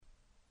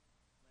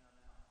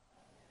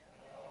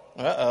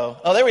Uh-oh.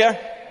 Oh, there we are.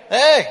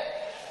 Hey!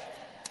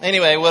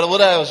 Anyway,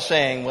 what I was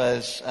saying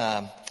was,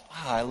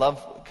 I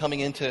love coming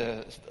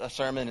into a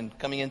sermon and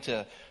coming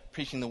into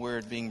preaching the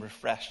Word, being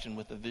refreshed and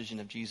with the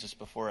vision of Jesus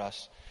before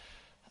us.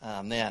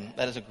 Man,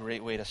 that is a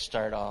great way to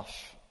start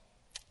off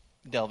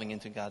delving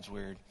into God's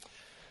Word.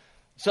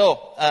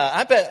 So,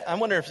 I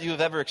wonder if you have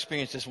ever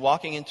experienced this,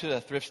 walking into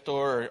a thrift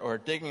store or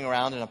digging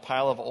around in a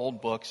pile of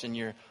old books, and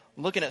you're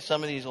looking at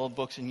some of these old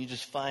books and you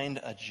just find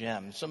a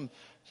gem, some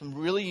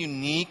really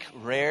unique,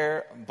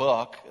 rare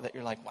book that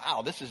you're like,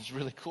 wow, this is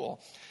really cool.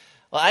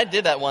 Well, I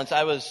did that once.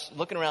 I was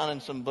looking around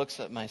in some books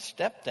that my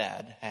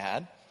stepdad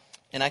had,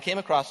 and I came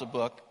across a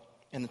book,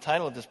 and the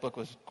title of this book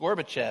was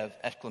Gorbachev, !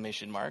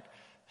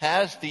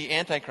 Has the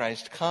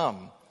Antichrist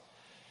come?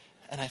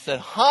 And I said,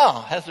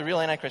 has the real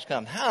Antichrist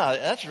come?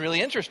 That's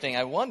really interesting.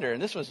 I wonder.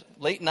 And this was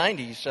late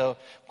 90s, so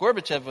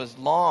Gorbachev was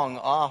long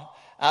off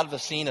out of the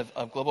scene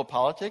of global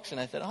politics. And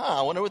I said,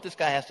 I wonder what this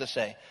guy has to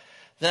say.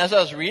 Then as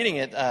I was reading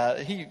it,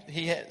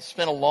 he had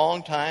spent a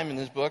long time in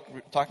this book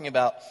talking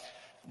about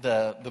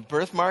the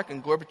birthmark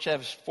in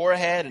Gorbachev's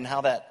forehead and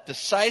how that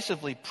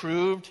decisively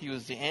proved he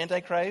was the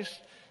Antichrist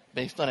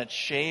based on its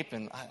shape.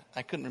 And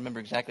I couldn't remember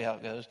exactly how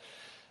it goes.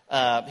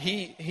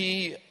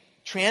 He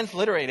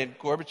transliterated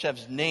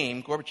Gorbachev's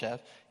name, Gorbachev,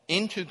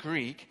 into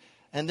Greek,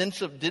 and then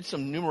did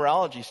some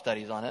numerology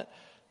studies on it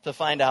to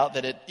find out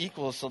that it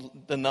equals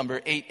the number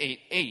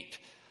 888.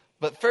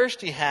 But first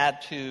he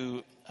had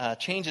to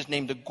change his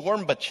name to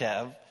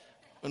Gorbachev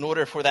in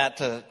order for that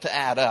to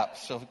add up.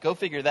 So go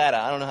figure that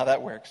out. I don't know how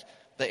that works.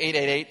 The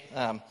 888.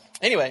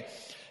 Anyway,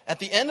 at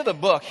the end of the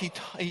book, he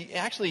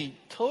actually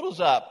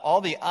totals up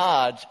all the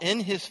odds in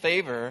his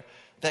favor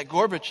that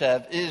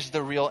Gorbachev is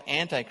the real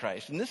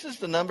Antichrist. And this is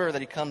the number that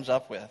he comes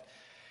up with.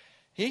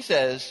 He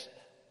says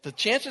the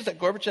chances that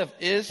Gorbachev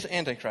is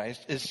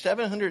Antichrist is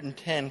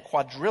 710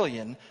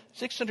 quadrillion,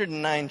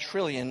 609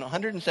 trillion,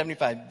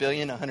 175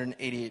 billion,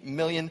 188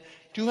 million,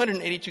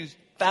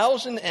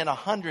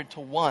 282,100 to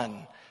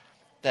 1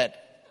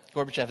 that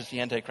Gorbachev is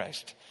the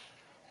Antichrist.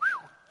 Whew.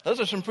 Those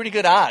are some pretty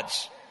good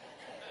odds.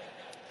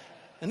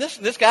 And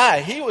this guy,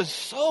 he was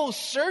so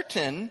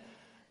certain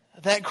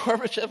that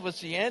Gorbachev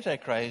was the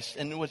Antichrist.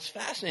 And what's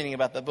fascinating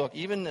about the book,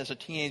 even as a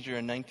teenager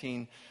in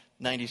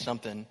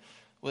 1990-something,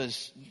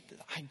 was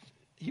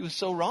he was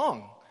so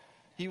wrong.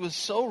 He was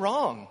so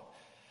wrong.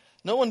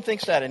 No one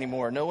thinks that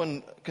anymore. No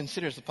one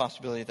considers the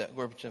possibility that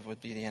Gorbachev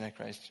would be the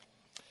Antichrist.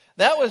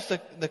 That was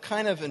the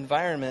kind of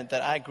environment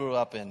that I grew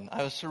up in.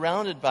 I was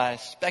surrounded by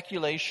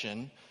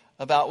speculation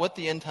about what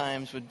the end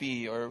times would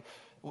be, or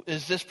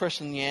is this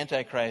person the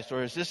Antichrist,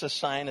 or is this a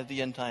sign of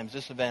the end times,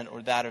 this event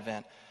or that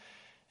event.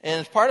 And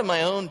as part of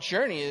my own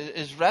journey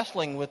is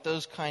wrestling with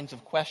those kinds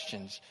of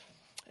questions.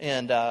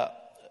 And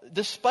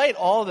despite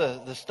all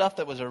the stuff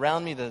that was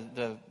around me,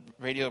 the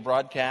radio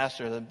broadcasts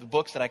or the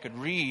books that I could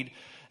read,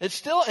 it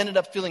still ended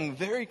up feeling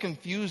very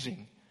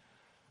confusing.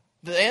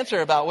 The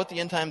answer about what the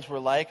end times were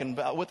like and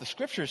about what the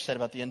scriptures said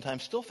about the end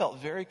times still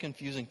felt very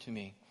confusing to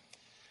me.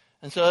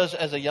 And so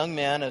as a young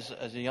man, as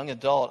a young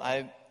adult,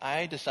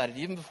 I decided,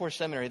 even before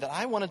seminary, that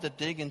I wanted to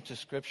dig into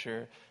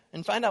scripture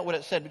and find out what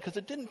it said, because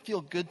it didn't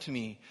feel good to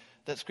me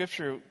that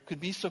Scripture could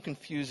be so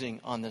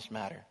confusing on this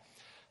matter.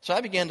 So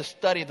I began to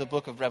study the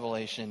book of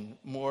Revelation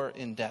more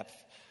in depth.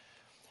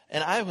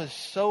 And I was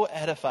so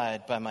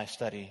edified by my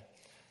study.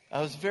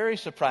 I was very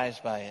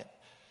surprised by it.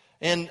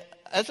 And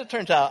as it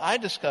turns out, I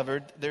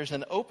discovered there's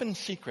an open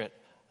secret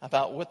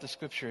about what the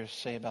Scriptures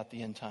say about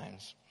the end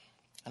times.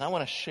 And I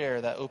want to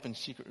share that open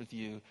secret with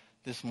you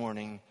this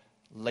morning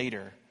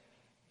later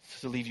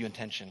to leave you in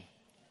tension.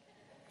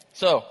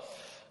 So,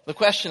 the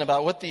question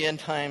about what the end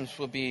times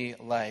will be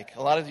like.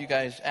 A lot of you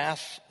guys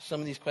asked some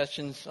of these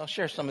questions. I'll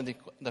share some of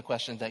the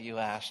questions that you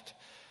asked.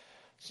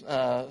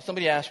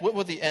 Somebody asked, what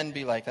will the end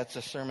be like? That's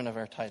the sermon of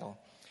our title.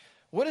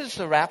 What is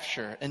the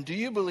rapture? And do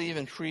you believe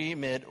in pre,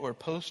 mid, or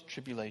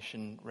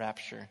post-tribulation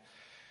rapture?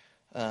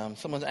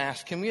 Someone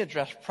asked, can we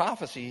address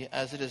prophecy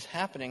as it is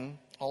happening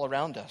all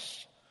around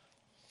us?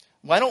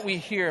 Why don't we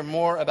hear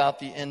more about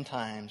the end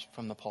times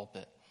from the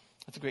pulpit?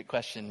 That's a great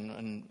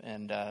question,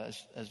 and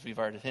as we've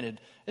already hinted,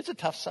 it's a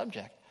tough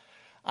subject.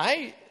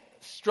 I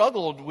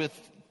struggled with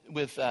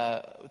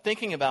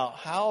thinking about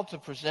how to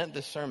present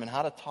this sermon,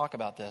 how to talk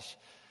about this,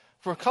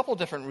 for a couple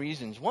different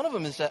reasons. One of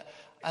them is that,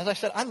 as I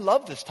said, I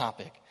love this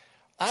topic.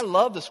 I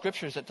love the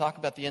scriptures that talk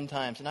about the end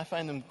times, and I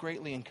find them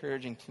greatly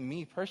encouraging to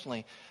me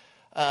personally.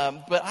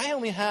 But I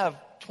only have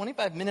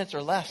 25 minutes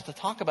or less to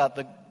talk about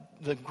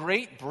the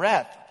great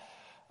breadth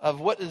of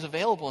what is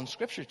available in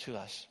Scripture to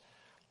us.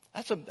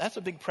 That's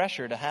a big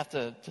pressure to have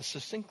to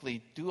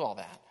succinctly do all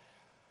that.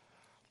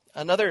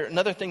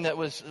 Another thing that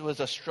was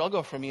a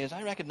struggle for me is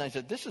I recognize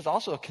that this is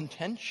also a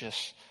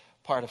contentious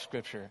part of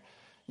Scripture.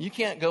 You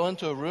can't go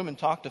into a room and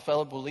talk to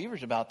fellow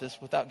believers about this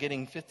without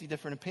getting 50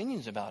 different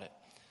opinions about it.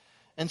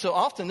 And so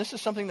often this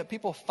is something that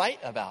people fight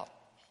about.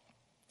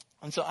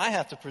 And so I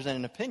have to present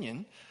an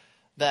opinion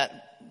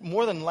that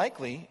more than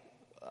likely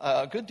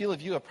a good deal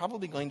of you are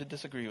probably going to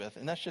disagree with.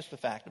 And that's just the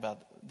fact about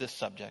this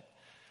subject.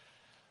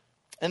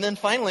 And then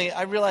finally,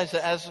 I realized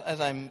that as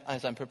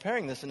I'm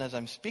preparing this and as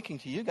I'm speaking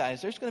to you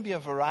guys, there's going to be a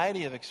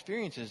variety of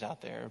experiences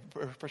out there,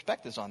 or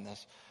perspectives on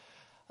this.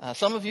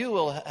 Some of you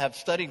will have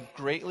studied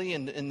greatly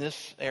in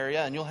this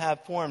area, and you'll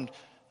have formed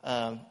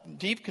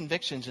deep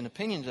convictions and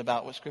opinions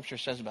about what Scripture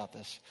says about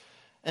this.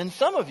 And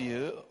some of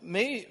you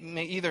may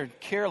either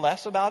care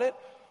less about it,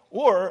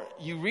 or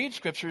you read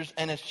Scriptures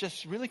and it's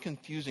just really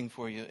confusing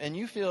for you, and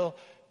you feel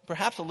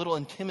perhaps a little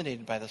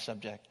intimidated by the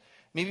subject.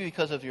 Maybe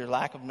because of your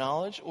lack of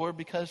knowledge, or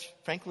because,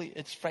 frankly,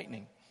 it's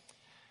frightening.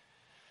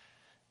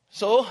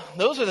 So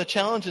those are the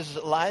challenges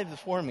that lie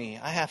before me.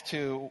 I have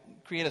to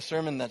create a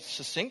sermon that's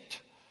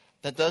succinct,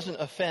 that doesn't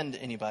offend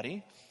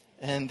anybody,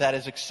 and that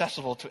is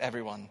accessible to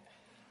everyone.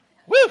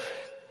 Woo!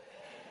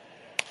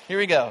 Here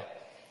we go.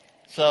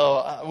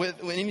 So with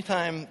any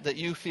time that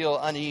you feel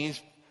unease,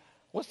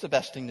 what's the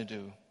best thing to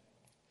do?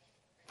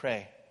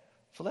 Pray.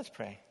 So let's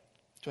pray.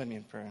 Join me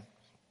in prayer.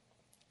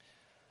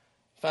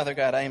 Father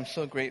God, I am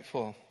so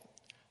grateful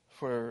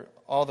for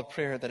all the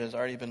prayer that has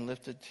already been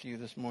lifted to you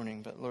this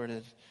morning. But Lord,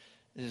 it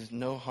is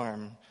no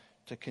harm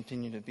to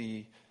continue to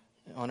be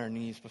on our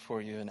knees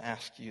before you and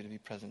ask you to be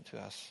present to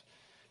us.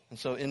 And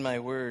so in my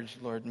words,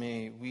 Lord,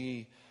 may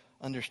we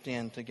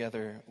understand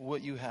together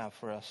what you have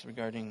for us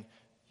regarding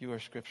your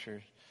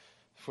Scriptures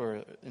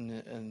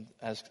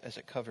as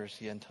it covers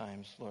the end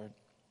times, Lord.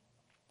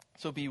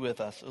 So be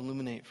with us.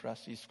 Illuminate for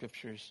us these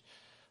Scriptures.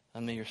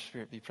 And may your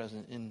Spirit be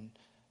present in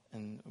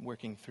and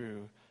working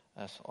through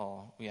us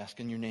all. We ask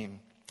in your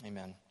name.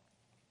 Amen.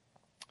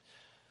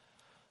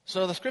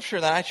 So the scripture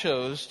that I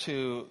chose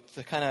to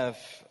kind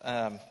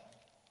of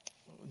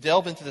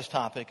delve into this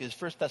topic is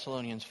 1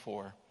 Thessalonians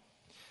 4.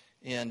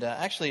 And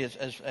actually,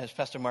 as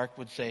Pastor Mark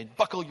would say,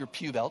 buckle your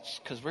pew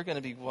belts, because we're going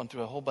to be going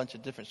through a whole bunch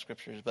of different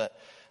scriptures. But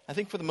I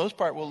think for the most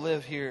part, we'll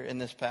live here in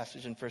this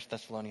passage in 1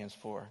 Thessalonians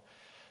 4.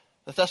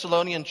 The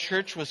Thessalonian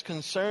church was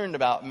concerned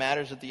about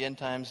matters at the end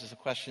times, as the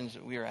questions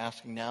that we are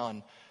asking now.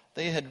 And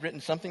they had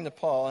written something to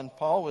Paul, and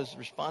Paul was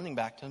responding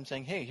back to him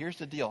saying, hey, here's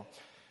the deal.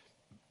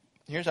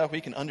 Here's how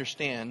we can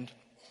understand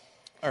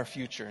our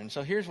future. And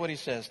so here's what he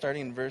says,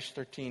 starting in verse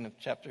 13 of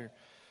chapter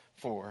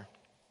 4,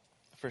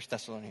 1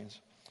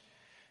 Thessalonians.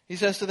 He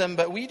says to them,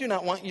 but we do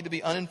not want you to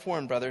be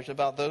uninformed, brothers,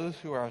 about those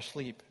who are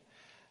asleep,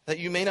 that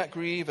you may not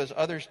grieve as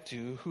others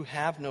do who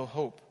have no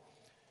hope.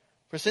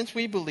 For since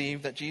we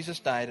believe that Jesus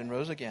died and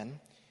rose again,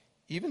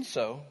 even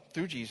so,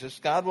 through Jesus,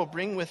 God will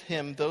bring with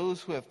him those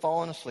who have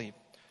fallen asleep.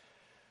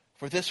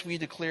 For this we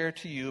declare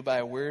to you by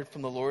a word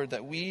from the Lord,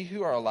 that we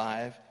who are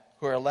alive,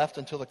 who are left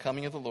until the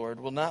coming of the Lord,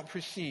 will not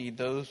precede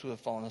those who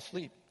have fallen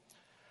asleep.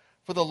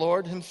 For the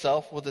Lord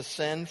himself will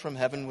descend from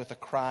heaven with a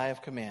cry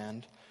of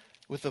command,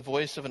 with the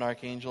voice of an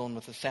archangel, and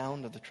with the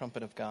sound of the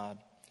trumpet of God.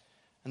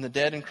 And the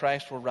dead in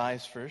Christ will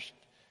rise first.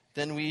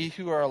 Then we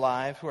who are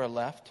alive, who are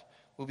left,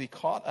 will be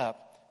caught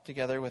up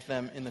together with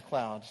them in the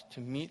clouds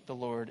to meet the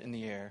Lord in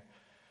the air.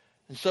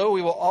 And so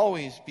we will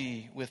always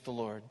be with the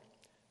Lord.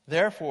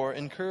 Therefore,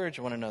 encourage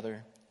one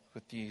another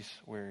with these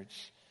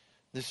words.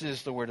 This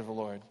is the word of the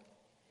Lord.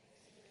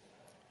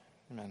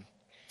 Amen.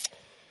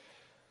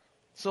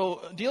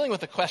 So, dealing with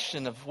the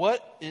question of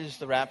what is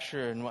the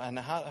rapture and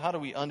how do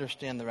we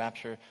understand the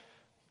rapture,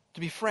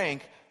 to be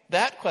frank,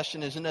 that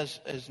question isn't as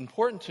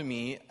important to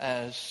me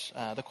as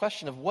the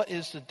question of what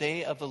is the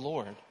day of the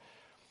Lord.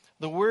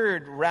 The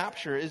word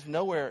rapture is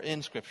nowhere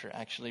in Scripture,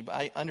 actually, but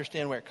I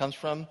understand where it comes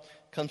from.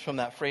 It comes from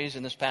that phrase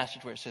in this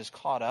passage where it says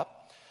caught up.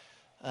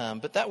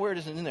 But that word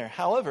isn't in there.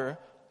 However,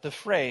 the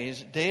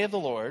phrase day of the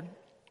Lord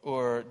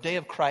or day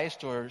of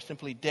Christ or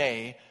simply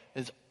day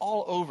is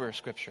all over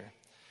Scripture.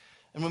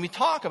 And when we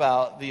talk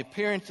about the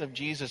appearance of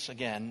Jesus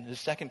again, his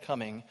second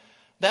coming,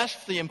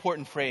 that's the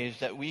important phrase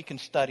that we can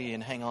study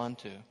and hang on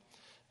to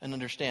and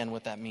understand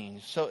what that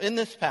means. So in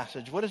this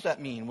passage, what does that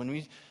mean?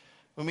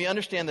 When we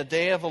understand the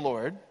day of the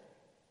Lord,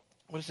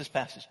 what does this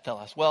passage tell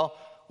us? Well,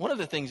 one of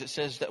the things it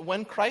says that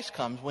when Christ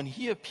comes, when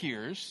he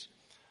appears,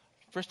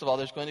 first of all,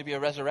 there's going to be a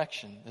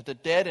resurrection, that the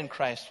dead in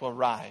Christ will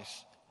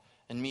rise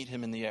and meet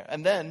him in the air.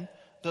 And then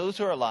those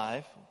who are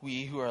alive,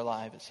 we who are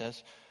alive, it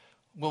says,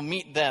 will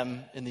meet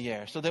them in the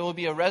air. So there will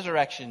be a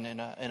resurrection and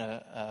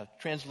a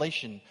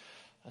translation,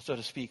 so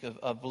to speak,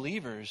 of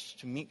believers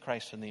to meet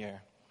Christ in the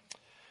air.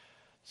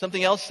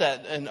 Something else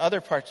that in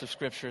other parts of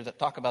Scripture that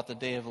talk about the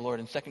day of the Lord,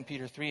 in 2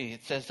 Peter 3,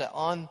 it says that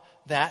on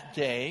that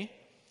day,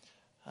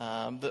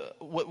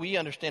 what we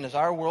understand as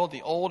our world,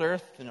 the old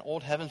earth and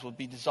old heavens will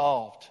be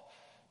dissolved,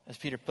 as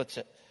Peter puts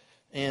it.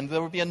 And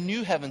there will be a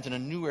new heavens and a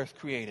new earth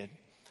created.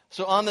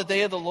 So on the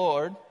day of the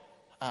Lord,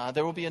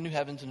 there will be a new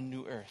heavens and a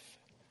new earth.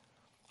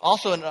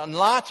 Also, in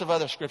lots of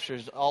other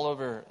scriptures all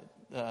over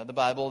the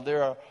Bible,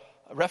 there are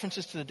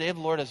references to the day of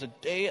the Lord as a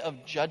day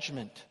of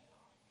judgment,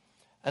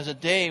 as a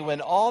day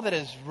when all that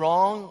is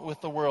wrong with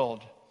the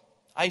world,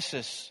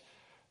 ISIS,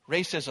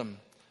 racism,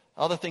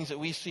 all the things that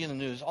we see in the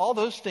news, all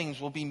those things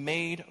will be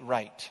made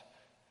right.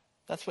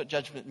 That's what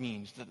judgment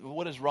means, that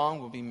what is wrong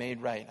will be made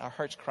right. Our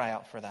hearts cry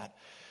out for that.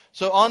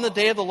 So on the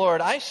day of the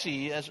Lord, I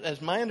see, as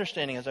my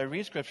understanding, as I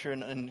read Scripture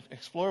and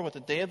explore what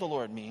the day of the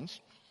Lord means,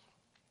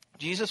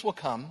 Jesus will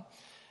come,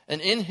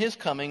 And in his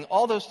coming,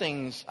 all those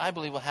things, I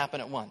believe, will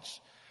happen at once.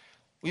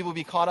 We will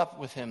be caught up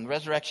with him.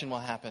 Resurrection will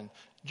happen.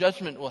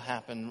 Judgment will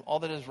happen. All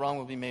that is wrong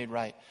will be made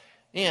right.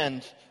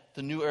 And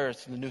the new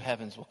earth and the new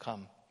heavens will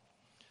come.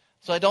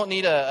 So I don't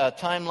need a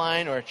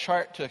timeline or a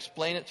chart to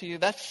explain it to you.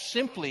 That's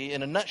simply,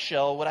 in a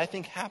nutshell, what I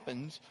think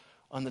happens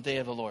on the day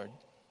of the Lord.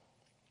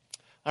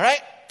 All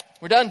right?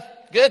 We're done.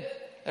 Good.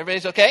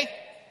 Everybody's okay?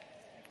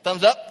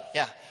 Thumbs up?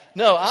 Yeah.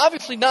 No,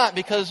 obviously not,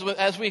 because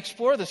as we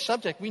explore the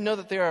subject, we know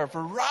that there are a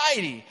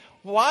variety,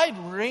 wide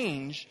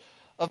range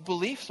of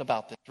beliefs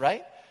about this,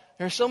 right?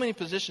 There are so many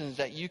positions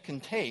that you can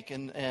take,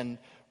 and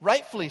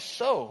rightfully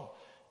so.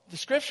 The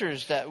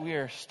scriptures that we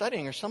are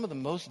studying are some of the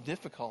most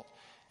difficult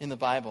in the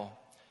Bible.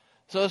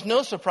 So it's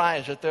no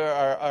surprise that there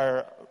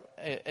are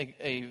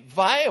a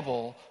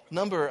viable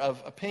number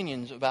of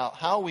opinions about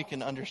how we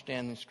can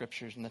understand the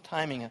scriptures and the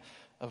timing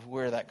of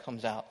where that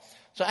comes out.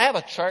 So I have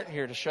a chart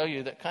here to show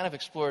you that kind of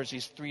explores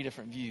these three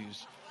different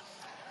views.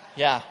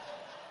 Yeah.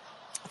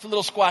 It's a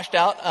little squashed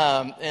out,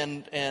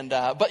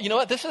 but you know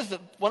what? This is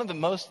one of the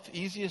most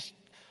easiest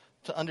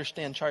to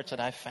understand charts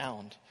that I've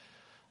found.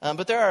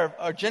 But there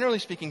are, generally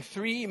speaking,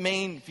 three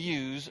main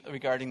views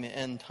regarding the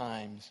end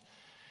times,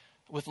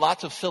 with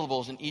lots of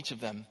syllables in each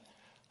of them.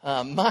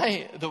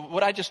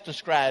 What I just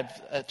described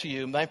to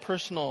you, my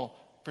personal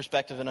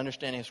perspective and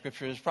understanding of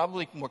Scripture is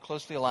probably more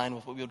closely aligned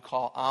with what we would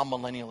call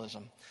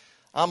amillennialism.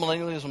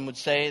 Amillennialism would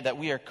say that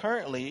we are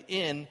currently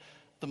in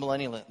the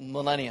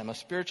millennium, a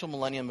spiritual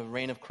millennium of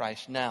reign of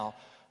Christ now,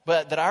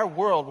 but that our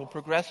world will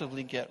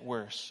progressively get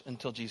worse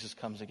until Jesus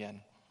comes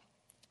again.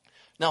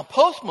 Now,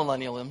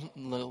 postmillennialism,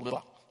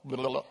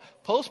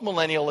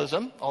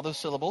 all those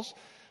syllables,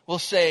 will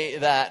say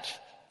that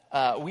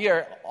we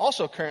are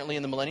also currently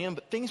in the millennium,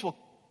 but things will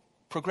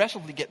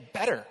progressively get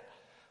better.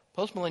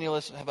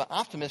 Postmillennialists have an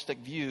optimistic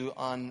view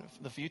on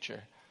the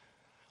future.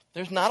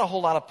 There's not a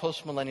whole lot of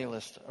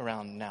postmillennialists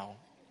around now.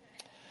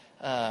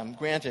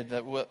 Granted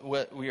that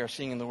what we are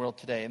seeing in the world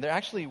today, and there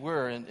actually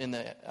were in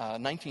the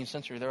 19th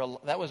century,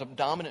 that was a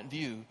dominant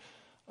view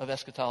of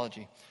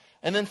eschatology.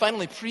 And then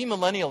finally,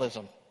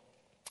 premillennialism.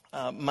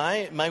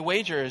 My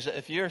wager is that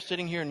if you're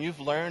sitting here and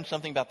you've learned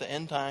something about the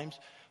end times,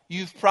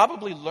 you've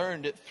probably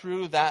learned it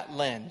through that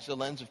lens, the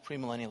lens of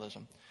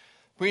premillennialism.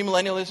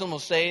 Premillennialism will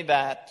say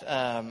that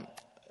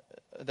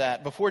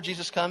before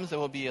Jesus comes, there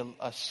will be a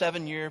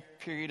 7-year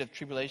period of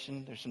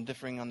tribulation. There's some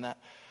differing on that.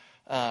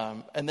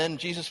 And then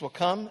Jesus will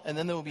come, and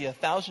then there will be a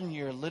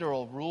 1,000-year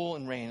literal rule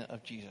and reign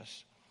of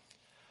Jesus.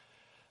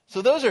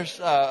 So those are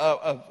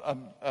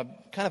a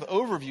kind of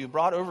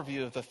broad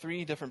overview of the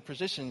three different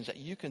positions that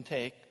you can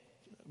take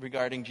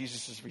regarding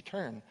Jesus'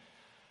 return.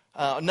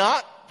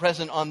 Not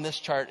present on this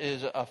chart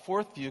is a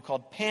fourth view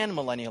called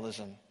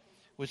panmillennialism,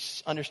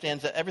 which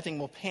understands that everything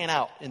will pan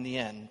out in the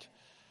end.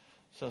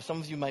 So some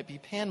of you might be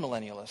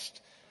panmillennialist.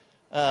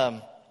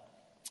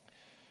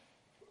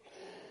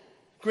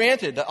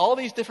 Granted that all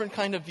these different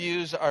kind of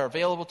views are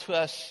available to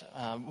us,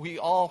 we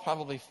all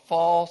probably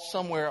fall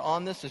somewhere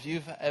on this if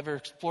you've ever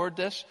explored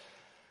this.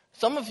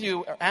 Some of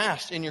you are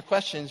asked in your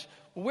questions,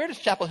 well, where does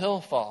Chapel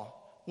Hill fall?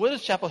 What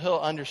does Chapel Hill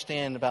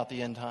understand about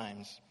the end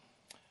times?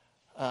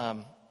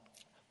 And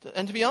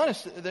to be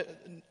honest,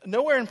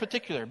 nowhere in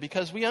particular,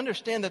 because we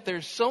understand that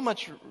there's so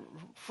much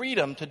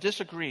freedom to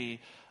disagree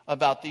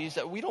about these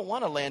that we don't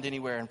want to land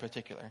anywhere in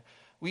particular.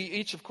 We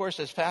each, of course,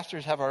 as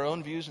pastors, have our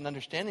own views and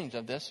understandings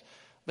of this,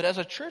 but as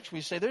a church,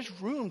 we say there's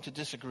room to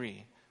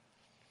disagree.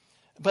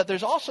 But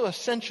there's also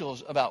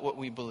essentials about what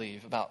we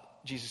believe about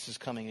Jesus'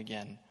 coming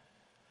again.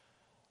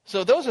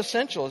 So those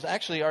essentials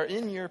actually are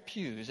in your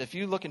pews. If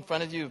you look in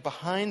front of you,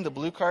 behind the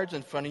blue cards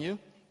in front of you,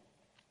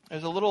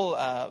 there's a little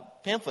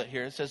pamphlet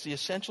here. It says the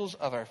essentials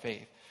of our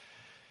faith.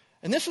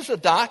 And this is a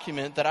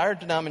document that our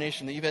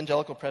denomination, the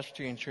Evangelical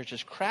Presbyterian Church,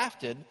 has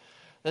crafted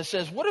that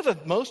says, what are the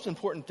most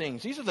important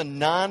things? These are the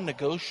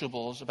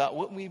non-negotiables about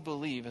what we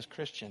believe as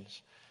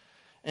Christians.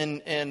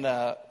 And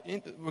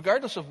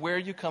regardless of where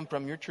you come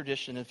from, your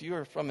tradition, if you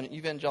are from an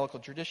evangelical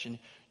tradition,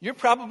 you're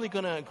probably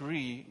going to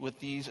agree with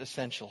these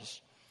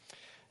essentials.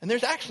 And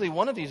there's actually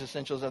one of these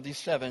essentials of these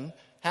 7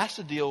 has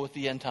to deal with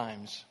the end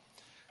times.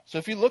 So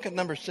if you look at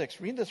number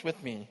 6, read this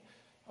with me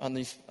on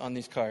these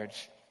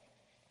cards.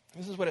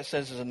 This is what it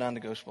says as a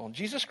non-negotiable.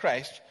 Jesus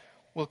Christ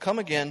will come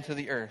again to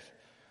the earth,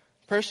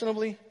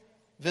 personally,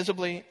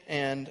 visibly,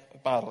 and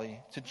bodily,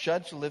 to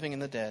judge the living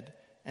and the dead,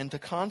 and to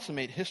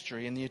consummate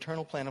history in the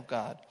eternal plan of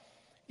God.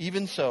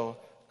 Even so,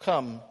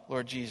 come,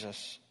 Lord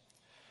Jesus.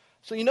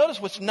 So you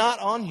notice what's not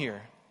on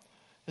here.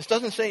 This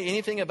doesn't say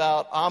anything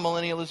about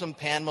amillennialism,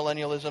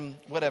 panmillennialism,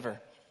 whatever.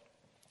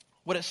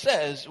 What it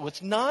says,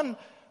 what's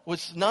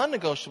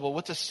non-negotiable,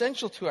 what's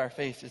essential to our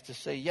faith is to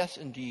say, yes,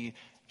 indeed,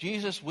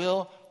 Jesus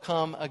will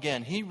come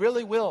again. He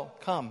really will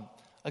come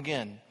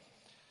again.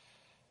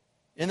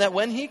 And that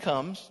when he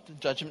comes, the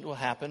judgment will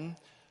happen,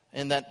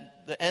 and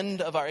that the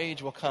end of our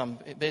age will come.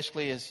 It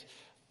basically is,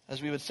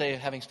 as we would say,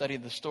 having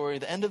studied the story,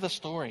 the end of the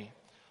story.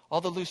 All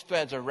the loose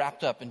threads are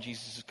wrapped up in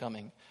Jesus'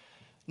 coming.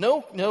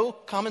 No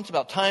comments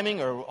about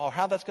timing or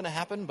how that's going to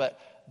happen, but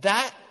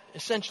that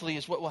essentially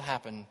is what will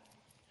happen.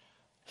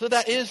 So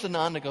that is the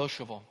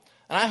non-negotiable.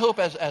 And I hope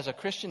as a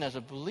Christian, as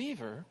a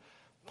believer,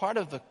 part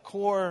of the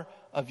core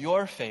of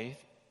your faith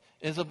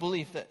is a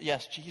belief that,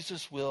 yes,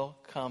 Jesus will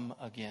come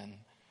again.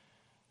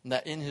 And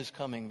that in his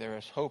coming there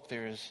is hope,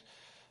 there is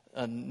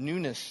a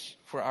newness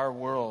for our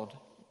world,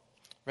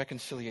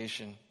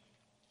 reconciliation.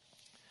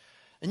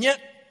 And yet,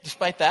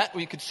 despite that,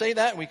 we could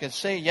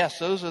say, yes,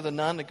 those are the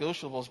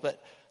non-negotiables,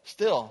 but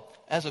still,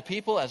 as a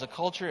people, as a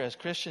culture, as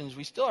Christians,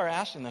 we still are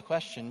asking the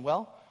question,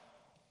 well,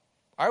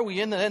 are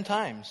we in the end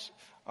times?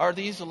 Are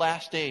these the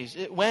last days?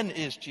 When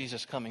is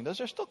Jesus coming?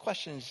 Those are still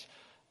questions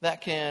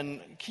that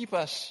can keep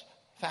us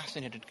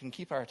fascinated, can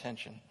keep our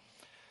attention.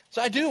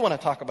 So I do want to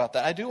talk about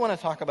that. I do want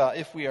to talk about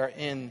if we are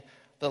in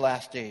the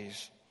last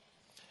days.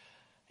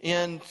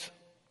 And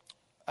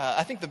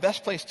I think the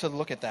best place to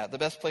look at that, the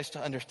best place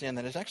to understand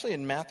that is actually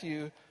in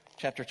Matthew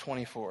chapter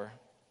 24.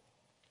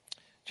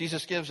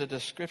 Jesus gives a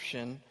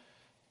description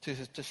to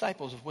his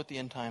disciples of what the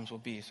end times will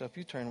be. So if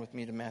you turn with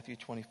me to Matthew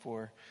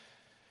 24.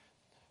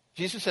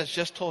 Jesus has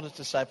just told his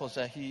disciples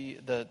that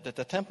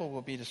the temple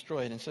will be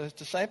destroyed. And so his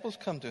disciples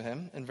come to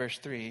him in verse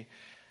 3,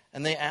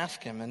 and they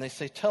ask him, and they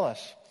say, "Tell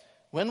us,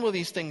 when will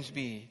these things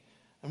be?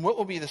 And what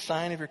will be the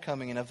sign of your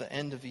coming and of the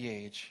end of the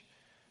age?"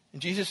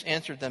 And Jesus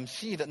answered them,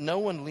 "See that no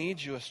one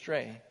leads you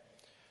astray.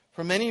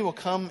 For many will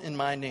come in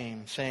my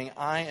name, saying,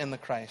 'I am the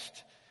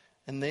Christ,'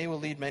 and they will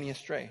lead many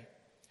astray.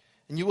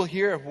 And you will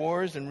hear of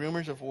wars and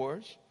rumors of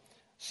wars.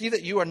 See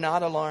that you are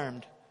not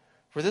alarmed,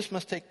 for this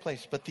must take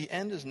place, but the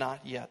end is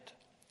not yet.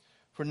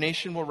 For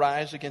nation will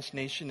rise against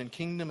nation and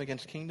kingdom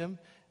against kingdom,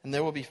 and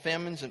there will be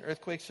famines and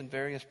earthquakes in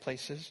various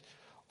places.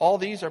 All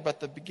these are but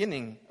the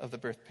beginning of the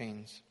birth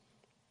pains.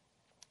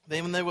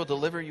 Then they will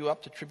deliver you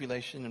up to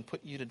tribulation and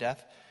put you to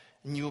death,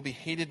 and you will be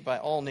hated by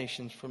all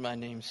nations for my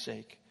name's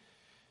sake.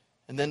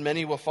 And then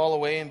many will fall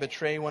away and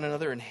betray one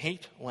another and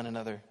hate one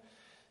another.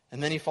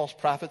 And many false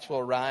prophets will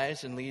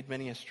arise and lead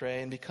many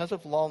astray. And because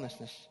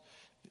lawlessness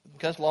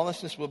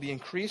will be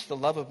increased, the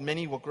love of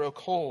many will grow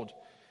cold.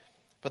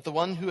 But the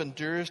one who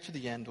endures to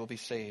the end will be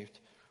saved.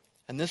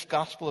 And this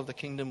gospel of the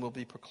kingdom will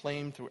be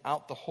proclaimed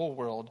throughout the whole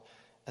world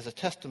as a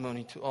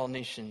testimony to all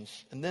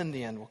nations. And then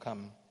the end will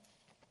come."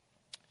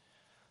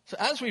 So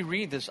as we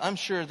read this, I'm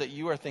sure that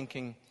you are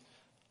thinking,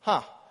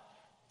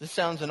 this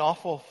sounds a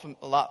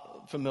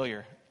lot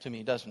familiar to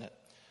me, doesn't it?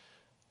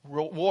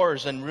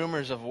 Wars and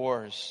rumors of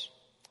wars.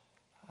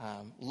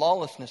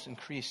 Lawlessness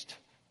increased.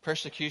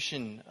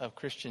 Persecution of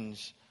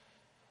Christians.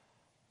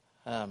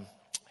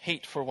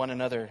 Hate for one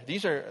another.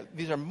 These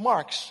are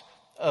marks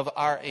of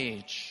our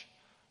age.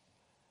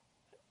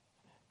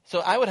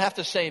 So I would have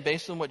to say,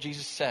 based on what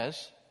Jesus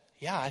says,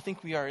 I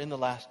think we are in the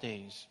last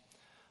days.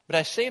 But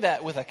I say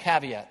that with a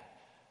caveat.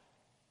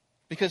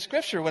 Because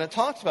Scripture, when it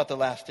talks about the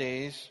last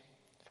days,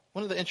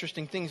 one of the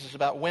interesting things is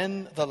about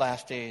when the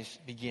last days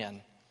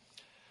begin.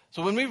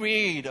 So when we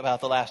read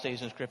about the last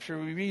days in Scripture,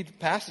 we read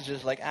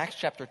passages like Acts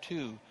chapter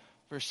 2,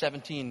 verse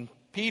 17.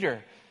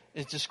 Peter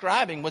is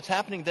describing what's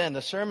happening then,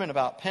 the sermon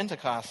about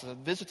Pentecost, the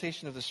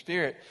visitation of the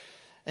Spirit.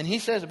 And he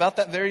says about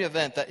that very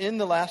event, that in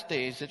the last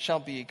days it shall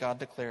be, God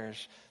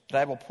declares,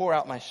 that I will pour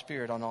out my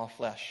Spirit on all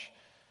flesh.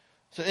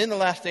 So in the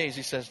last days,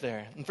 he says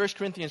there. In 1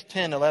 Corinthians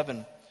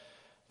 10:11,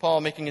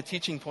 Paul making a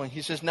teaching point,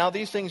 he says, "Now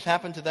these things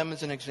happened to them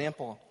as an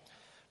example,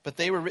 but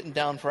they were written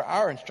down for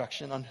our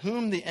instruction, on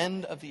whom the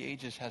end of the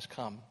ages has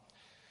come."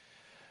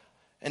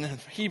 And in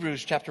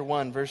Hebrews chapter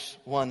 1, verse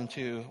 1 and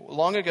 2,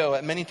 "Long ago,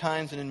 at many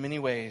times and in many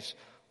ways,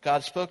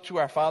 God spoke to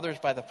our fathers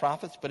by the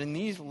prophets, but in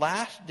these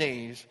last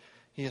days,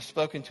 he has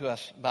spoken to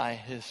us by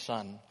his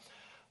Son."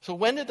 So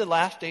when did the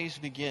last days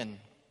begin?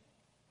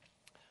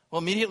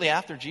 Well, immediately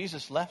after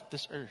Jesus left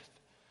this earth.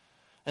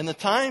 And the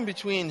time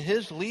between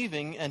his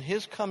leaving and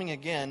his coming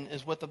again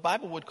is what the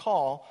Bible would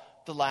call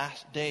the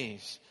last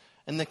days.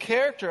 And the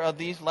character of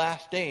these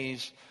last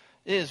days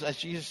is, as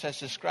Jesus has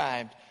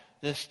described,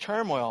 this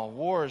turmoil,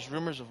 wars,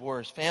 rumors of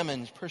wars,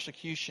 famines,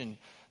 persecution.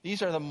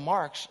 These are the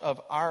marks of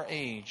our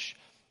age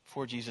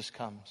before Jesus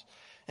comes.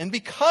 And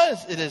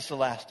because it is the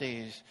last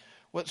days,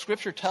 what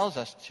Scripture tells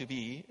us to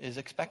be is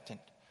expectant.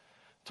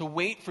 To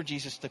wait for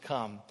Jesus to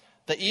come.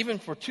 That even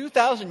for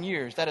 2,000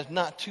 years, that is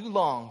not too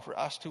long for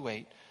us to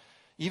wait.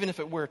 Even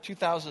if it were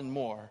 2,000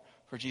 more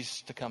for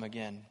Jesus to come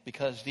again.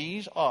 Because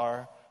these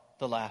are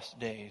the last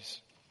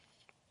days.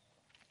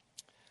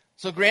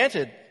 So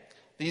granted,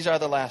 these are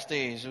the last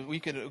days. We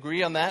could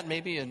agree on that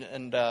maybe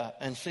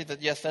and say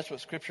that yes, that's what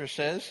Scripture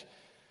says.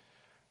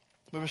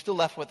 But we're still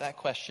left with that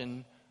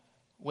question.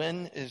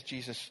 When is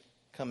Jesus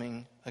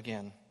coming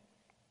again?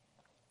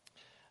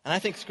 And I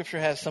think Scripture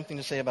has something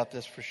to say about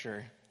this for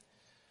sure.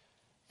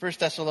 1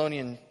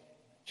 Thessalonians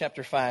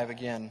chapter 5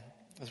 again,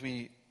 as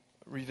we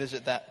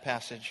revisit that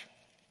passage.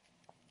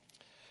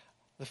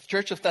 The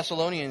church of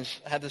Thessalonians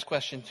had this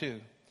question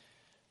too.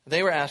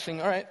 They were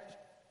asking, all right,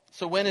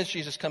 so when is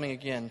Jesus coming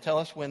again? Tell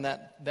us when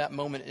that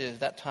moment is,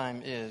 that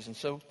time is. And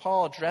so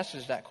Paul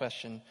addresses that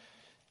question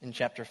in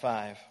chapter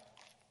 5.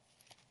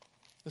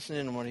 Listen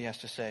in on what he has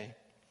to say.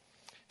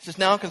 He says,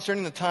 "Now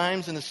concerning the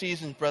times and the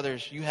seasons,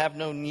 brothers, you have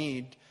no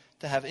need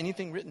to have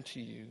anything written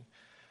to you.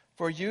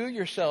 For you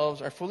yourselves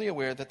are fully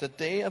aware that the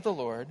day of the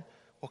Lord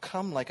will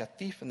come like a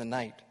thief in the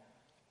night.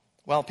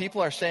 While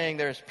people are saying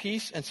there is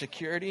peace and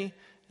security,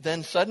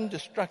 then sudden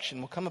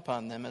destruction will come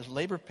upon them as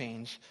labor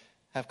pains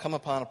have come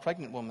upon a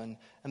pregnant woman,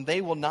 and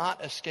they will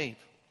not escape.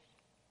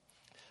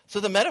 So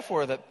the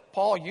metaphor that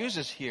Paul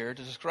uses here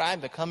to describe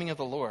the coming of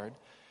the Lord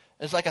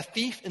is like a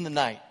thief in the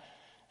night.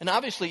 And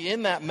obviously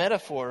in that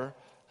metaphor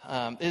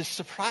is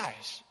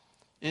surprise,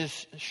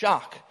 is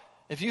shock.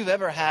 If you've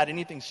ever had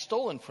anything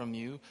stolen from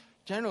you,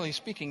 generally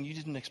speaking, you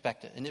didn't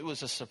expect it, and it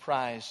was a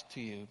surprise to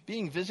you.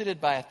 Being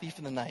visited by a thief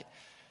in the night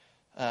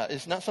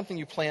is not something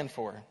you plan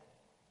for.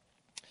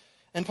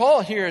 And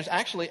Paul here is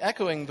actually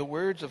echoing the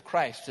words of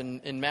Christ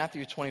in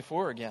Matthew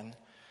 24 again.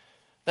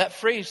 That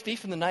phrase,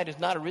 thief in the night, is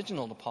not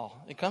original to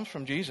Paul. It comes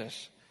from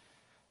Jesus.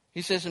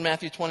 He says in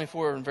Matthew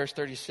 24 and verse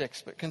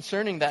 36, "But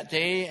concerning that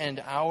day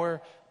and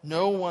hour,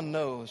 no one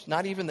knows,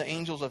 not even the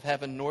angels of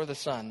heaven nor the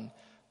Son,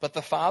 but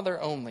the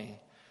Father only.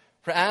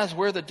 For as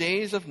were the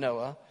days of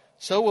Noah,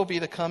 so will be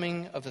the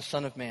coming of the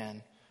Son of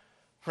Man.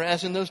 For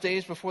as in those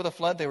days before the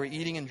flood, they were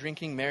eating and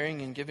drinking,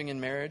 marrying and giving in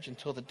marriage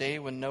until the day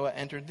when Noah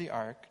entered the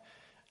ark,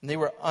 and they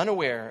were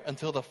unaware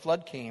until the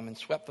flood came and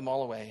swept them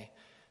all away.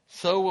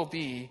 So will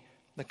be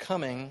the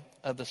coming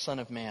of the Son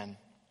of Man."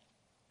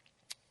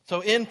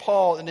 So in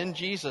Paul and in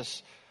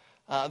Jesus,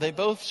 they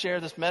both share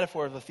this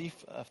metaphor of a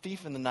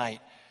thief in the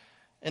night.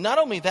 And not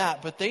only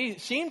that, but they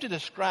seem to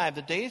describe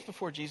the days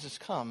before Jesus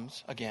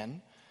comes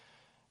again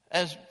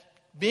as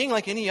being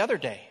like any other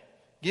day.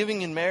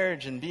 Giving in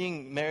marriage and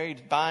being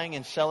married, buying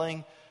and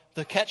selling.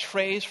 The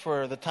catchphrase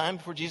for the time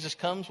before Jesus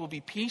comes will be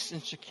peace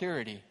and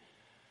security.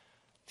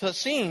 So it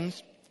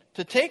seems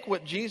to take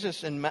what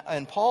Jesus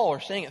and Paul are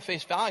saying at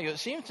face value, it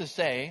seems to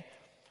say,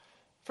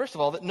 first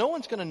of all, that no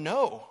one's going to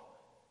know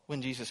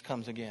when Jesus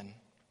comes again.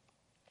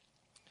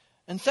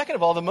 And second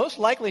of all, the most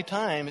likely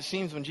time, it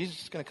seems, when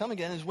Jesus is going to come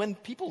again is when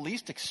people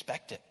least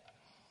expect it.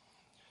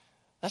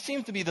 That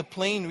seems to be the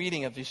plain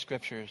reading of these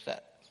scriptures,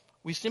 that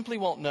we simply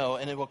won't know,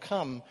 and it will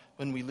come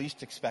when we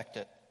least expect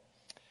it.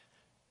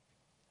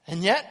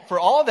 And yet, for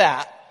all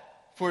that,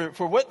 for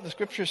what the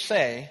scriptures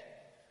say,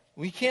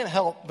 we can't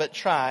help but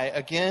try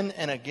again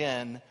and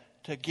again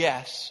to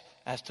guess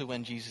as to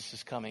when Jesus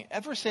is coming.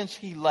 Ever since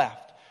he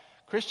left,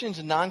 Christians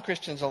and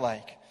non-Christians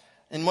alike,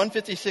 in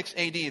 156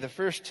 AD, the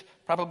first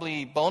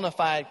probably bona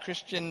fide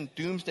Christian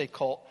doomsday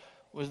cult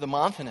was the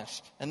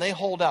Montanists. And they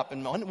hold up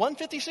in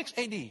 156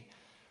 AD,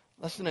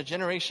 less than a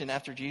generation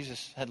after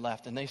Jesus had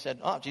left. And they said,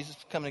 "Oh, Jesus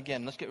is coming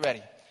again. Let's get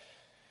ready."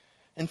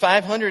 In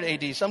 500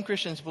 AD, some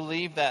Christians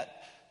believed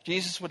that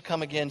Jesus would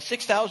come again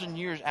 6,000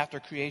 years after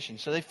creation.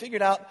 So they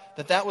figured out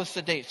that that was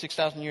the date,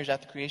 6,000 years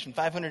after creation,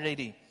 500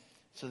 AD.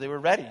 So they were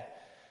ready.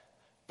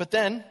 But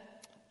then,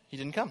 he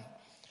didn't come.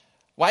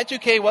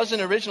 Y2K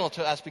wasn't original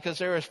to us because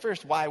there was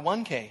first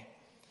Y1K.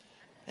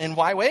 And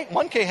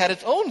Y1K had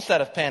its own set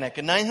of panic.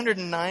 In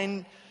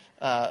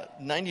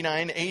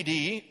 999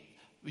 AD,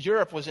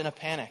 Europe was in a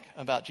panic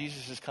about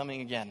Jesus'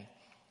 coming again.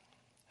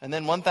 And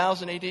then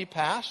 1000 AD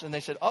passed, and they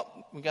said, "Oh,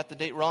 we got the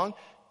date wrong.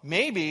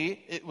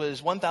 Maybe it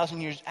was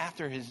 1,000 years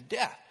after his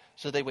death."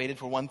 So they waited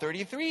for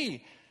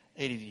 133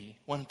 AD,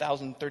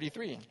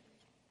 1033.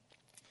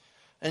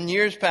 And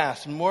years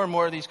passed, and more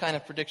of these kind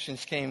of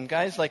predictions came.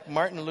 Guys like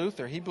Martin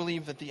Luther, he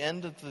believed that the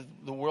end of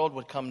the world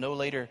would come no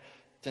later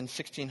than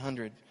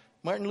 1600.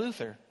 Martin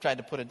Luther tried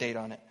to put a date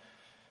on it.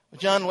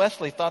 John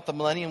Wesley thought the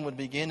millennium would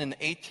begin in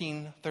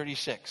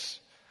 1836.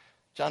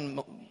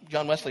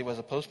 John Wesley was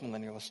a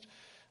postmillennialist.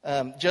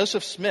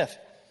 Joseph Smith,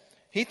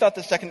 he thought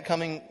the second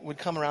coming would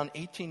come around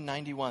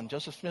 1891.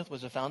 Joseph Smith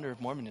was a founder of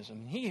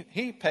Mormonism.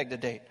 He pegged a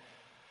date.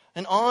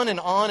 And on and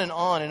on and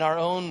on in our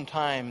own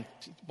time,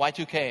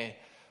 Y2K,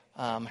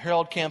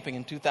 Harold Camping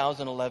in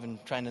 2011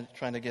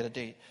 trying to get a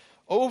date.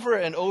 Over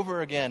and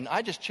over again,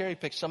 I just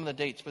cherry-picked some of the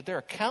dates, but there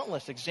are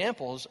countless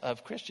examples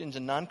of Christians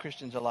and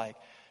non-Christians alike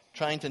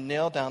trying to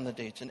nail down the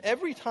dates. And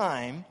every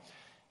time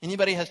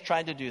anybody has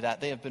tried to do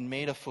that, they have been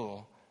made a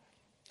fool.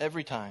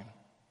 Every time.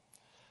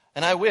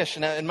 And I wish,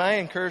 and my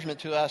encouragement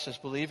to us as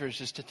believers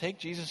is to take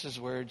Jesus'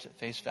 words at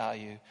face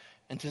value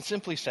and to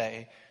simply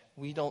say,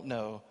 we don't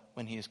know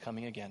when he is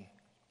coming again.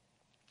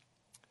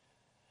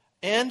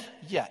 And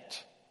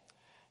yet,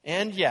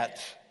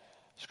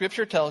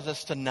 Scripture tells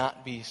us to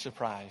not be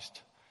surprised.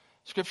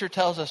 Scripture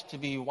tells us to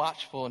be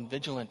watchful and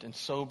vigilant and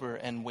sober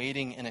and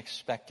waiting and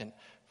expectant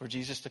for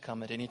Jesus to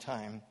come at any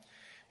time.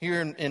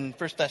 Here in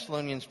 1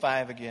 Thessalonians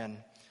 5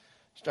 again,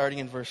 starting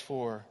in verse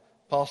 4,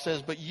 Paul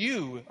says, "But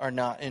you are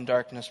not in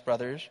darkness,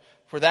 brothers,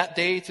 for that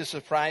day to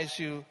surprise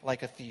you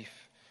like a thief.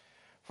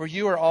 For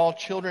you are all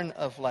children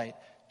of light,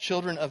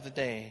 children of the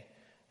day.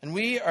 And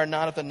we are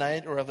not of the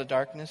night or of the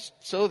darkness.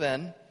 So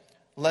then,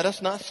 let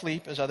us not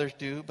sleep as others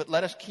do, but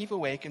let us keep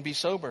awake and be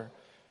sober.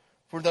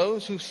 For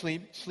those who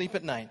sleep, sleep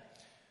at night.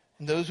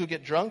 And those who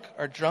get drunk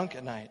are drunk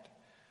at night.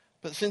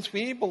 But since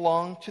we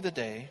belong to the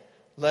day,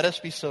 let us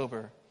be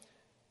sober."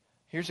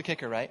 Here's the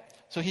kicker, right?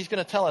 So he's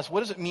going to tell us,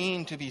 what does it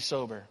mean to be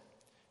sober?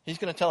 He's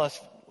going to tell us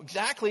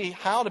exactly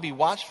how to be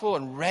watchful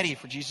and ready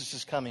for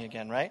Jesus' coming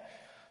again, right?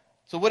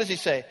 So what does he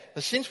say?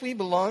 But since we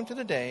belong to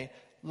the day,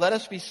 let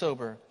us be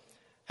sober,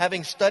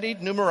 having studied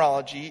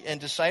numerology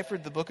and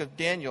deciphered the book of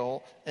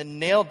Daniel and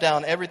nailed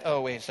down oh,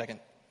 wait a second.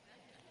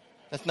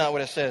 That's not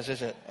what it says,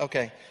 is it?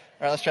 Okay. All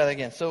right, let's try that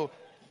again. So,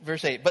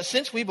 verse 8. But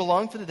since we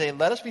belong to the day,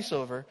 let us be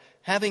sober,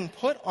 having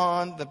put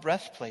on the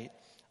breastplate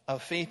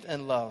of faith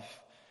and love,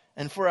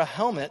 and for a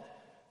helmet,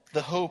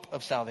 the hope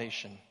of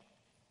salvation.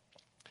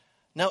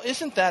 Now,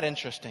 isn't that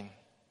interesting?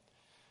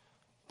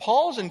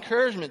 Paul's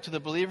encouragement to the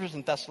believers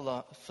in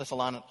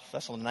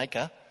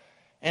Thessalonica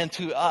and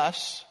to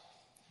us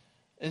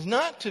is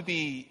not to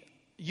be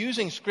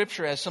using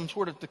Scripture as some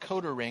sort of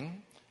decoder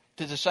ring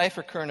to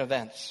decipher current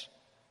events.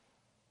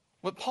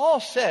 What Paul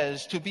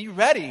says, to be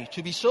ready,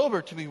 to be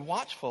sober, to be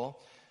watchful,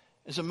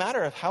 is a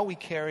matter of how we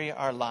carry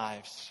our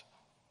lives.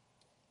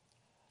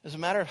 It's a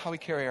matter of how we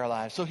carry our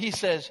lives. So he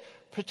says,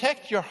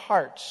 protect your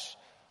hearts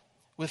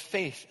with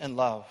faith and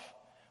love.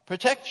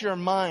 Protect your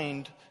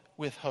mind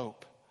with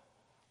hope.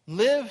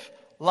 Live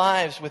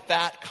lives with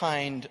that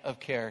kind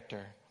of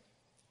character.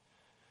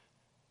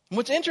 And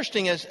what's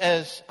interesting is,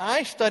 as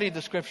I studied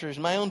the Scriptures,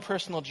 my own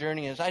personal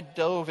journey, as I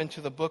dove into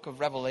the book of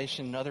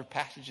Revelation and other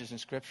passages in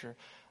Scripture,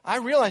 I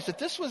realized that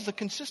this was the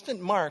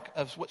consistent mark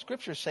of what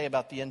Scriptures say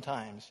about the end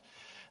times.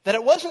 That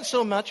it wasn't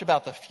so much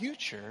about the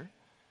future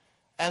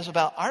as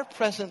about our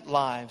present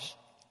lives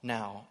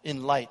now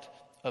in light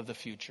of the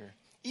future.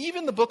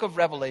 Even the book of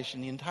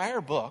Revelation, the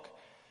entire book,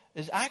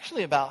 is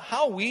actually about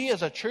how we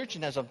as a church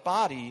and as a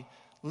body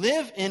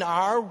live in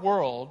our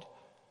world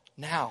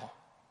now.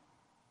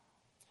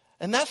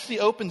 And that's the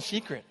open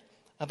secret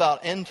about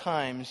end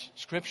times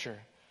Scripture,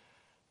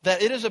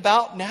 that it is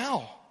about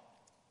now.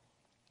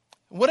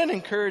 What an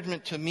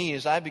encouragement to me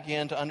as I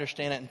began to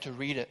understand it and to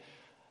read it,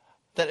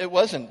 that it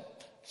wasn't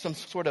some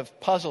sort of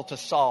puzzle to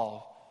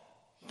solve,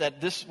 that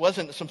this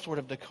wasn't some sort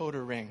of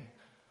decoder ring,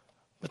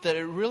 but that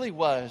it really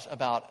was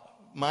about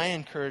my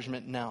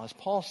encouragement now. As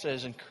Paul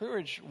says,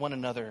 encourage one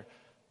another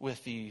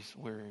with these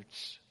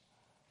words.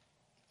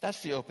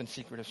 That's the open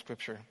secret of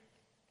Scripture.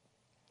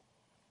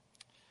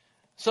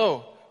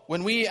 So,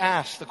 when we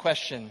ask the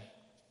question,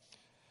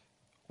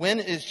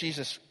 when is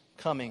Jesus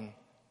coming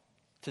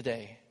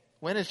today?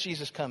 When is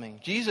Jesus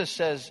coming? Jesus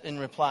says in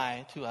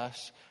reply to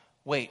us,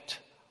 wait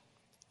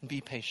and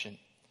be patient.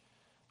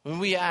 When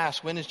we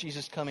ask, when is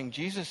Jesus coming?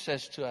 Jesus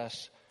says to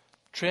us,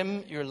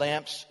 trim your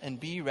lamps and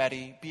be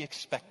ready, be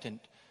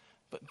expectant.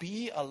 But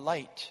be a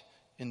light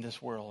in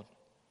this world.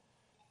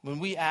 When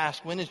we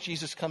ask, when is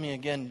Jesus coming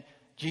again?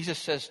 Jesus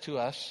says to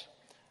us,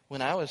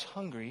 when I was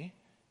hungry,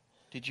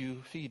 did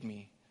you feed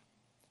me?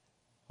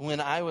 When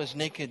I was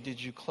naked,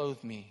 did you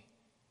clothe me?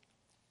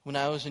 When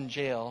I was in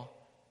jail,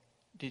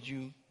 did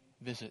you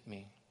visit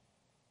me?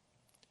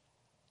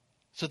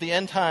 So the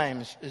end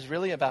times is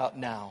really about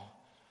now.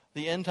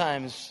 The end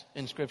times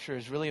in Scripture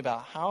is really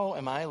about how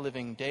am I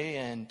living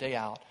day in, day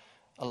out,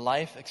 a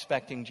life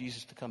expecting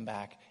Jesus to come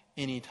back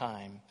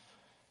anytime.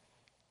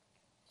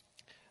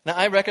 Now,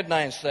 I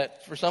recognize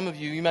that for some of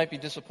you, you might be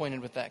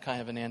disappointed with that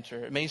kind of an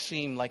answer. It may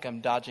seem like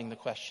I'm dodging the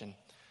question.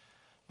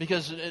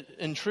 Because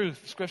in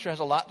truth, Scripture has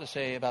a lot to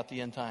say about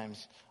the end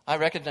times. I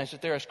recognize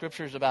that there are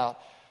Scriptures about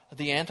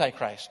the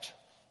Antichrist,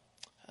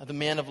 the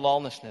man of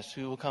lawlessness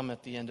who will come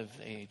at the end of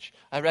the age.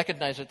 I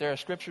recognize that there are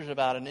Scriptures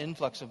about an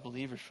influx of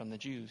believers from the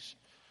Jews.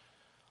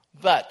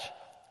 But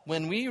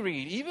when we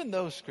read even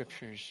those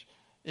Scriptures,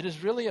 it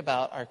is really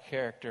about our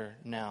character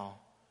now.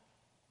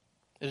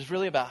 It is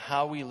really about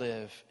how we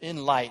live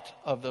in light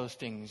of those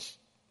things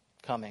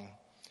coming.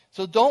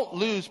 So don't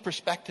lose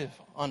perspective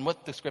on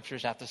what the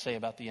Scriptures have to say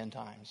about the end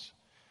times.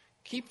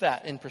 Keep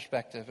that in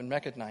perspective and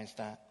recognize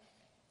that.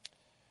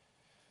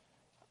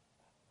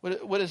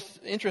 What is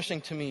interesting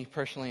to me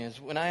personally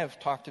is when I have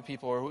talked to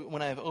people or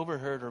when I have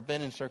overheard or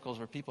been in circles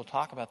where people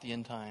talk about the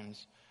end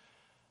times,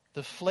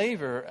 the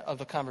flavor of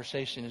the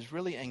conversation is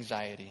really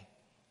anxiety.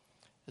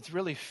 It's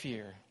really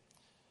fear.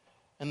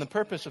 And the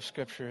purpose of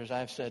Scripture, as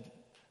I've said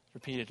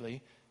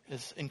repeatedly,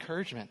 is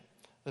encouragement.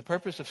 The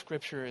purpose of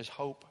Scripture is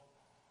hope.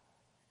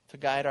 To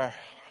guide our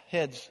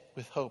heads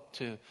with hope,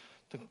 to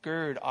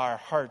gird our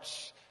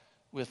hearts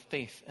with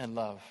faith and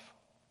love.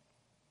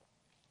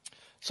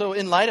 So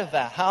in light of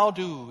that, how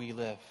do we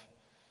live?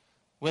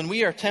 When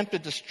we are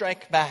tempted to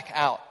strike back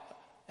out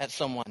at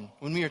someone,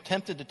 when we are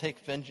tempted to take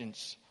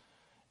vengeance,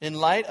 in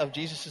light of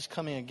Jesus'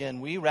 coming again,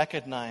 we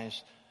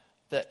recognize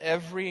that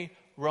every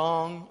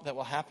wrong that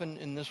will happen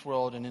in this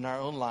world and in our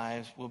own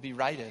lives will be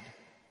righted.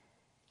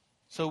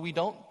 So we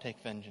don't take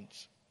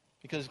vengeance,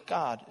 because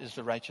God is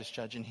the righteous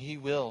judge and He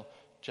will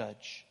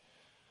judge.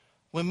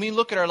 When we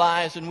look at our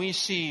lives and we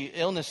see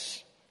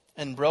illness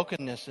and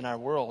brokenness in our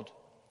world,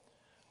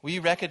 we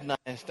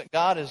recognize that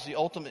God is the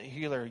ultimate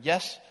healer,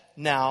 yes,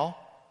 now,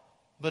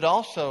 but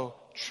also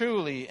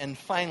truly and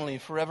finally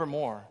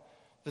forevermore.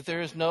 That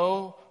there is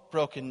no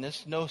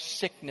brokenness, no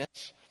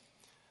sickness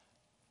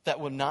that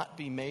will not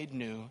be made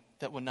new,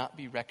 that will not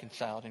be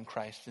reconciled in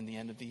Christ in the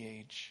end of the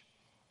age.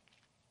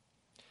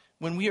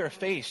 When we are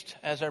faced,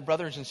 as our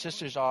brothers and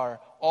sisters are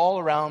all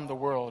around the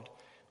world,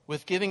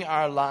 with giving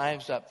our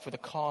lives up for the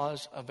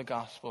cause of the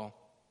gospel,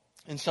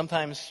 in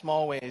sometimes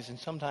small ways and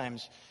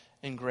sometimes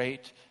in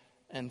great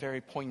and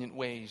very poignant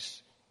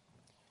ways.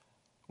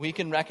 We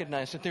can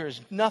recognize that there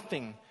is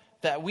nothing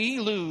that we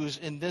lose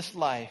in this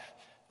life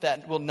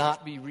that will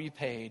not be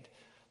repaid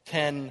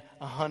 10,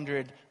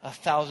 100,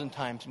 1,000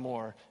 times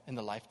more in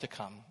the life to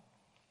come.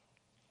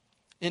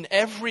 In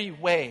every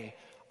way,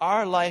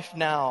 our life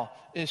now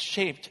is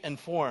shaped and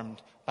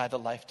formed by the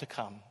life to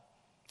come.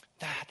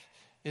 That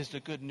is the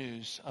good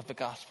news of the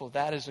gospel.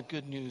 That is the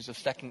good news of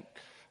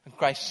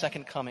Christ's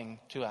second coming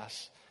to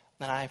us.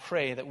 And I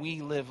pray that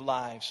we live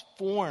lives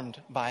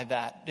formed by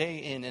that day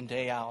in and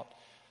day out,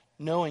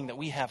 knowing that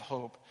we have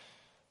hope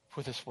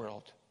for this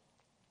world.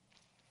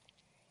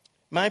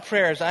 My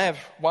prayer is I have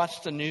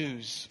watched the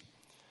news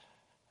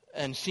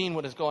and seen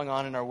what is going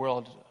on in our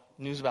world,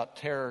 news about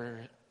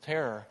terror,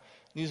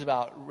 news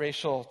about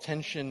racial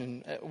tension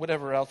and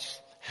whatever else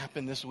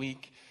happened this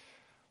week.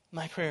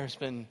 My prayer has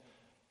been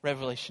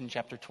Revelation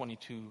chapter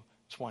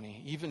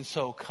 22:20. Even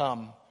so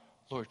come,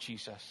 Lord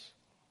Jesus.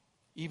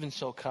 Even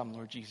so come,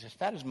 Lord Jesus.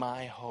 That is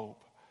my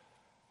hope.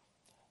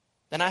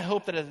 And I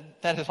hope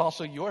that is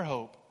also your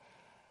hope.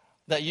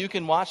 That you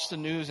can watch the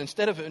news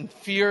instead of in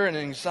fear and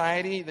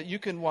anxiety, that you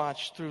can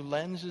watch through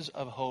lenses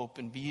of hope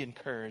and be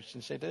encouraged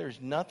and say there is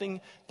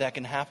nothing that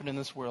can happen in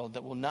this world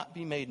that will not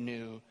be made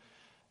new,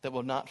 that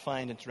will not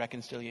find its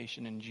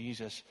reconciliation in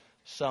Jesus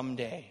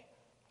someday.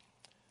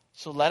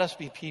 So let us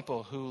be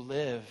people who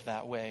live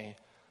that way.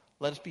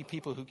 Let us be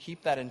people who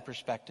keep that in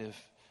perspective.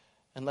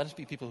 And let us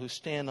be people who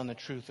stand on the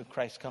truth of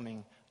Christ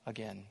coming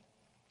again.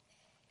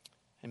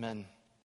 Amen.